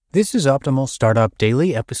This is Optimal Startup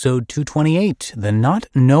Daily, episode 228, The Not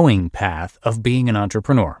Knowing Path of Being an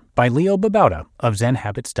Entrepreneur, by Babauta of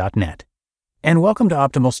ZenHabits.net. And welcome to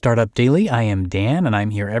Optimal Startup Daily. I am Dan, and I'm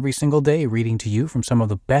here every single day reading to you from some of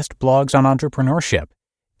the best blogs on entrepreneurship.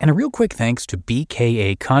 And a real quick thanks to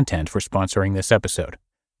BKA Content for sponsoring this episode.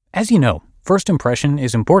 As you know, first impression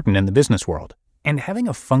is important in the business world, and having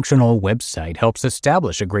a functional website helps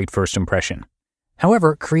establish a great first impression.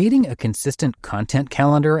 However, creating a consistent content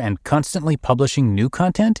calendar and constantly publishing new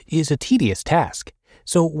content is a tedious task.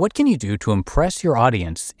 So what can you do to impress your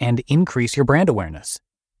audience and increase your brand awareness?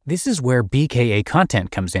 This is where BKA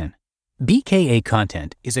Content comes in. BKA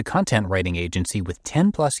Content is a content writing agency with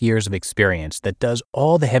 10 plus years of experience that does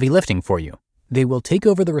all the heavy lifting for you. They will take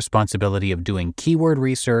over the responsibility of doing keyword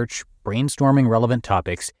research, brainstorming relevant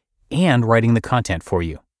topics, and writing the content for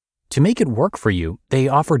you. To make it work for you, they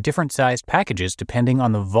offer different sized packages depending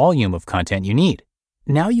on the volume of content you need.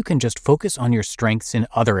 Now you can just focus on your strengths in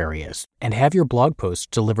other areas and have your blog posts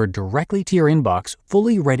delivered directly to your inbox,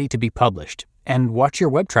 fully ready to be published, and watch your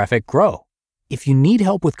web traffic grow. If you need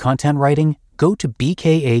help with content writing, go to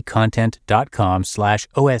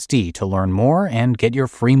bkacontent.com/OSD to learn more and get your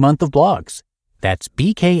free month of blogs. That's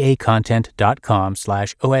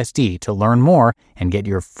bkacontent.com/OSD to learn more and get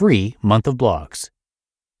your free month of blogs.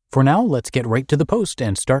 For now, let's get right to the post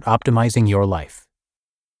and start optimizing your life.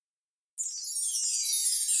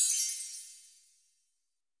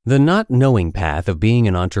 The Not Knowing Path of Being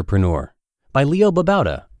an Entrepreneur, by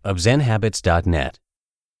Babauta of ZenHabits.net.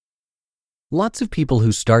 Lots of people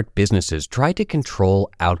who start businesses try to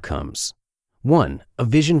control outcomes. 1. A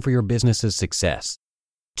vision for your business's success.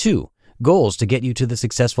 2. Goals to get you to the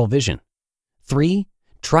successful vision. 3.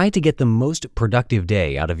 Try to get the most productive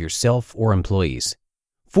day out of yourself or employees.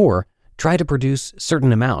 4. Try to produce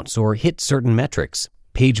certain amounts or hit certain metrics,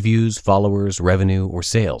 page views, followers, revenue, or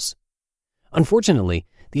sales. Unfortunately,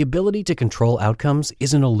 the ability to control outcomes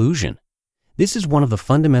is an illusion. This is one of the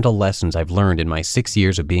fundamental lessons I've learned in my 6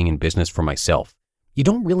 years of being in business for myself. You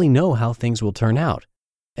don't really know how things will turn out,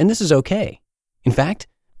 and this is okay. In fact,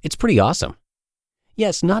 it's pretty awesome.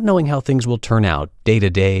 Yes, not knowing how things will turn out day to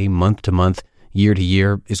day, month to month, year to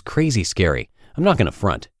year is crazy scary. I'm not going to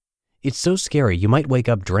front. It's so scary you might wake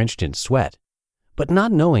up drenched in sweat. But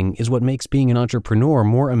not knowing is what makes being an entrepreneur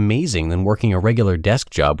more amazing than working a regular desk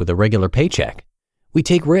job with a regular paycheck. We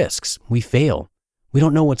take risks, we fail, we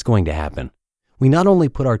don't know what's going to happen. We not only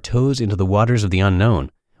put our toes into the waters of the unknown,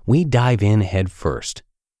 we dive in head first.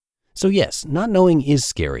 So yes, not knowing is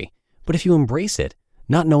scary, but if you embrace it,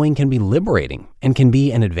 not knowing can be liberating and can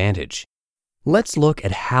be an advantage. Let's look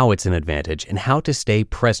at how it's an advantage and how to stay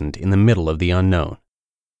present in the middle of the unknown.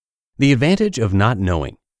 The advantage of not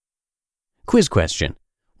knowing. Quiz question.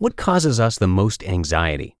 What causes us the most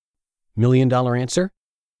anxiety? $1 million answer?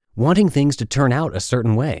 Wanting things to turn out a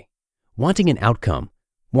certain way. Wanting an outcome.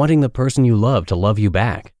 Wanting the person you love to love you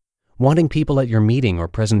back. Wanting people at your meeting or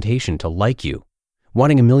presentation to like you.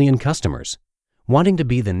 Wanting 1 million customers. Wanting to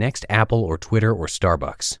be the next Apple or Twitter or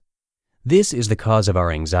Starbucks. This is the cause of our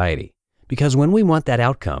anxiety, because when we want that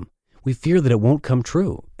outcome, we fear that it won't come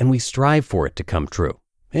true, and we strive for it to come true.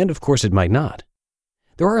 And of course it might not.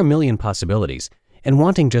 There are 1 million possibilities, and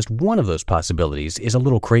wanting just one of those possibilities is a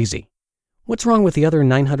little crazy. What's wrong with the other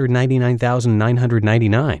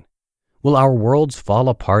 999,999? Will our worlds fall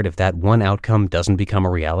apart if that one outcome doesn't become a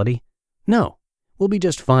reality? No, we'll be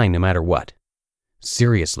just fine no matter what.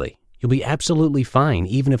 Seriously, you'll be absolutely fine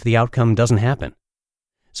even if the outcome doesn't happen.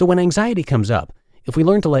 So when anxiety comes up, if we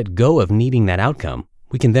learn to let go of needing that outcome,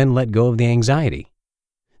 we can then let go of the anxiety.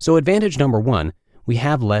 So advantage number 1, we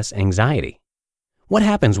have less anxiety. What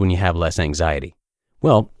happens when you have less anxiety?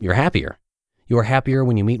 Well, you're happier. You are happier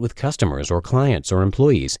when you meet with customers or clients or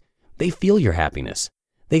employees. They feel your happiness.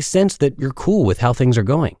 They sense that you're cool with how things are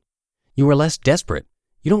going. You are less desperate.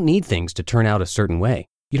 You don't need things to turn out a certain way.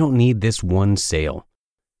 You don't need this one sale.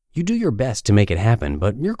 You do your best to make it happen,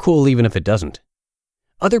 but you're cool even if it doesn't.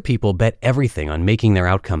 Other people bet everything on making their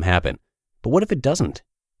outcome happen. But what if it doesn't?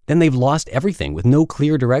 Then they've lost everything with no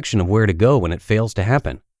clear direction of where to go when it fails to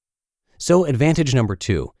happen. So advantage number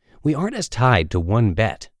 2, we aren't as tied to one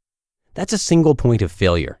bet. That's a single point of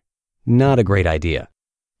failure. Not a great idea.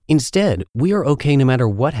 Instead, we are okay no matter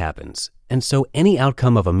what happens, and so any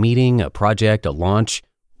outcome of a meeting, a project, a launch,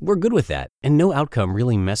 we're good with that, and no outcome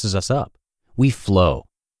really messes us up. We flow.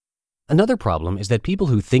 Another problem is that people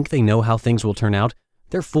who think they know how things will turn out,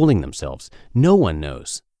 they're fooling themselves. No one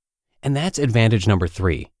knows. And that's advantage number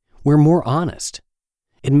 3. We're more honest.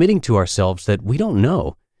 Admitting to ourselves that we don't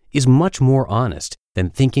know is much more honest than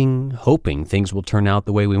thinking, hoping things will turn out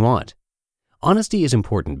the way we want. Honesty is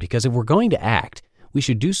important because if we're going to act, we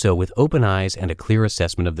should do so with open eyes and a clear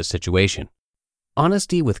assessment of the situation.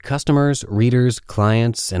 Honesty with customers, readers,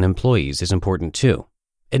 clients, and employees is important too.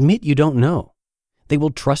 Admit you don't know. They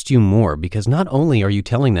will trust you more because not only are you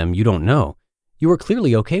telling them you don't know, you are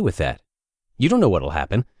clearly okay with that. You don't know what'll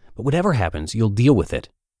happen, but whatever happens, you'll deal with it.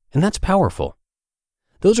 And that's powerful.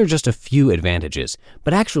 Those are just a few advantages,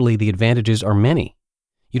 but actually the advantages are many.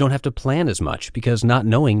 You don't have to plan as much because not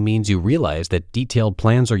knowing means you realize that detailed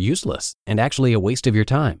plans are useless and actually a waste of your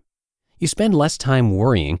time. You spend less time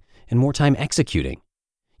worrying and more time executing.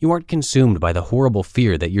 You aren't consumed by the horrible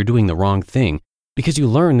fear that you're doing the wrong thing because you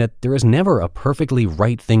learn that there is never a perfectly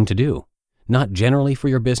right thing to do, not generally for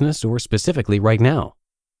your business or specifically right now.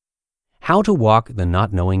 How to walk the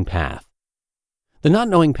not knowing path. The not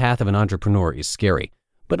knowing path of an entrepreneur is scary,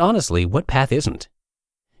 but honestly, what path isn't?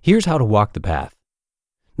 Here's how to walk the path.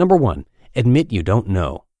 Number 1, admit you don't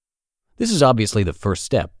know. This is obviously the first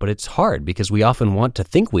step, but it's hard because we often want to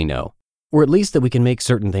think we know, or at least that we can make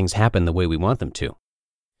certain things happen the way we want them to.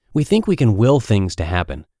 We think we can will things to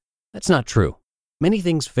happen. That's not true. Many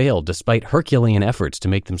things fail despite Herculean efforts to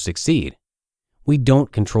make them succeed. We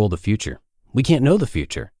don't control the future. We can't know the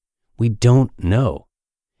future. We don't know.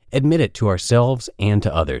 Admit it to ourselves and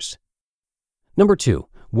to others. Number 2,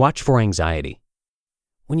 watch for anxiety.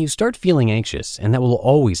 When you start feeling anxious, and that will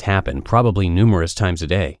always happen, probably numerous times a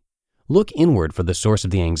day, look inward for the source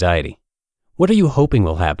of the anxiety. What are you hoping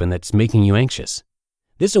will happen that's making you anxious?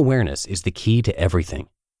 This awareness is the key to everything.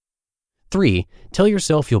 3, tell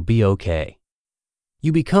yourself you'll be okay.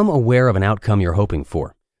 You become aware of an outcome you're hoping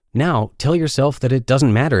for. Now, tell yourself that it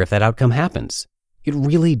doesn't matter if that outcome happens. It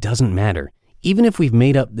really doesn't matter. Even if we've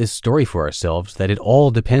made up this story for ourselves that it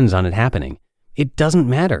all depends on it happening, it doesn't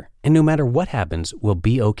matter, and no matter what happens, we'll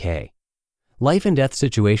be okay. Life and death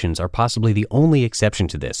situations are possibly the only exception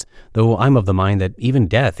to this, though I'm of the mind that even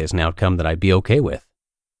death is an outcome that I'd be okay with.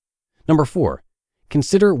 Number 4,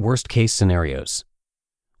 consider worst-case scenarios.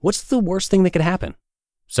 What's the worst thing that could happen?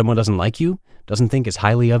 Someone doesn't like you, doesn't think as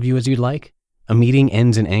highly of you as you'd like? A meeting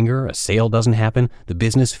ends in anger, a sale doesn't happen, the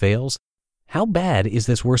business fails? How bad is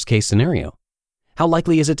this worst-case scenario? How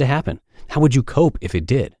likely is it to happen? How would you cope if it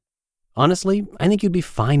did? Honestly, I think you'd be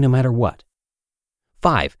fine no matter what.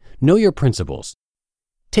 5, know your principles.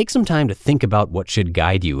 Take some time to think about what should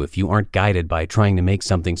guide you if you aren't guided by trying to make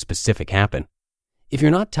something specific happen. If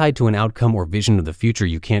you're not tied to an outcome or vision of the future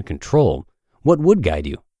you can't control, what would guide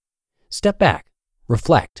you? Step back,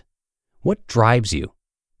 reflect. What drives you?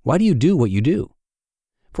 Why do you do what you do?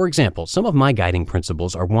 For example, some of my guiding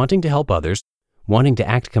principles are wanting to help others, wanting to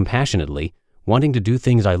act compassionately, wanting to do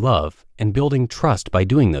things I love, and building trust by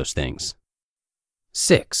doing those things.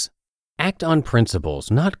 6, act on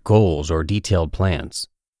principles, not goals or detailed plans.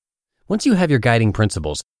 Once you have your guiding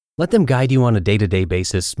principles, let them guide you on a day-to-day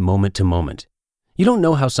basis, moment to moment. You don't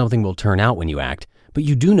know how something will turn out when you act, but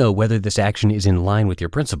you do know whether this action is in line with your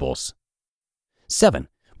principles. 7,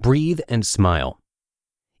 breathe and smile.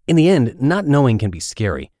 In the end, not knowing can be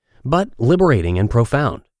scary, but liberating and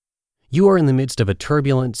profound. You are in the midst of a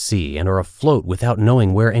turbulent sea and are afloat without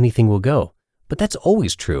knowing where anything will go. But that's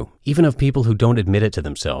always true, even of people who don't admit it to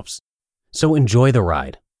themselves. So enjoy the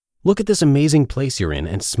ride. Look at this amazing place you're in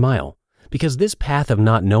and smile, because this path of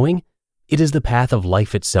not knowing, it is the path of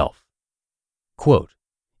life itself. Quote,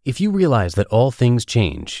 if you realize that all things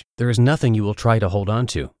change, there is nothing you will try to hold on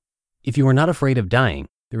to. If you are not afraid of dying,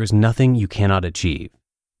 there is nothing you cannot achieve.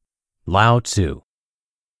 Lao Tzu.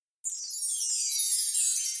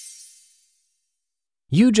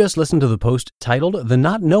 You just listened to the post titled The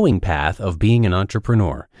Not Knowing Path of Being an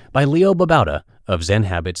Entrepreneur by Leo Babauta of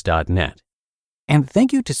ZenHabits.net. And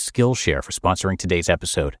thank you to Skillshare for sponsoring today's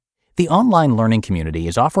episode. The online learning community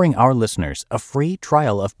is offering our listeners a free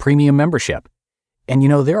trial of premium membership. And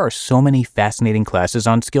there are so many fascinating classes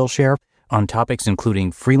on Skillshare on topics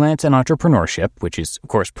including freelance and entrepreneurship, which is, of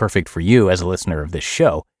course, perfect for you as a listener of this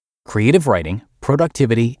show, creative writing,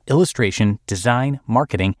 productivity, illustration, design,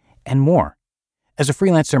 marketing, and more. As a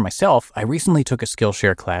freelancer myself, I recently took a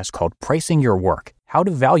Skillshare class called Pricing Your Work, How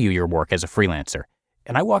to Value Your Work as a Freelancer,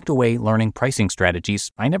 and I walked away learning pricing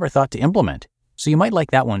strategies I never thought to implement. So you might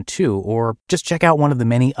like that one too, or just check out one of the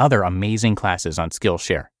many other amazing classes on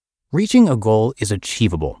Skillshare. Reaching a goal is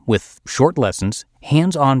achievable with short lessons,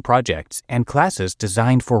 hands-on projects, and classes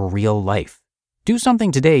designed for real life. Do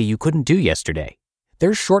something today you couldn't do yesterday.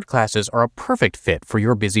 Their short classes are a perfect fit for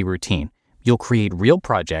your busy routine. You'll create real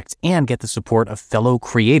projects and get the support of fellow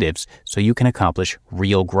creatives so you can accomplish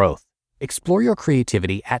real growth. Explore your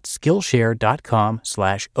creativity at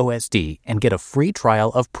Skillshare.com/OSD and get a free trial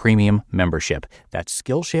of premium membership. That's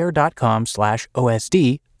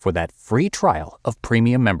Skillshare.com/OSD for that free trial of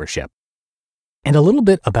premium membership. And a little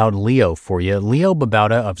bit about Leo for you. Leo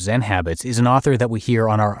Babauta of Zen Habits is an author that we hear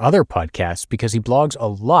on our other podcasts because he blogs a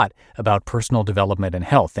lot about personal development and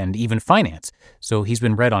health and even finance. So he's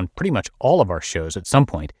been read on pretty much all of our shows at some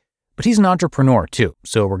point. But he's an entrepreneur too,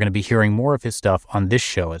 so we're going to be hearing more of his stuff on this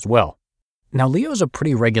show as well. Now, Leo's a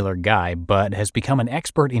pretty regular guy, but has become an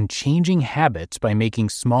expert in changing habits by making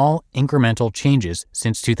small, incremental changes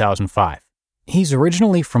since 2005. He's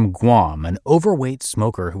originally from Guam, an overweight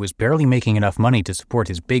smoker who was barely making enough money to support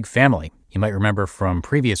his big family. You might remember from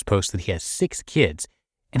previous posts that he has 6 kids,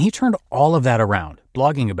 and he turned all of that around,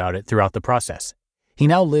 blogging about it throughout the process. He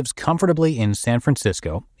now lives comfortably in San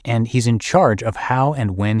Francisco, and he's in charge of how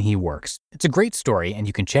and when he works. It's a great story, and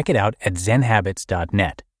you can check it out at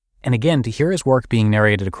zenhabits.net. And again, to hear his work being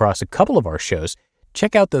narrated across a couple of our shows,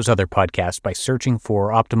 check out those other podcasts by searching for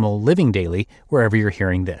Optimal Living Daily wherever you're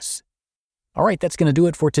hearing this. All right, that's going to do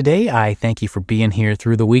it for today. I thank you for being here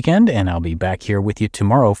through the weekend, and I'll be back here with you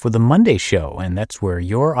tomorrow for the Monday show, and that's where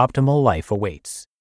your optimal life awaits.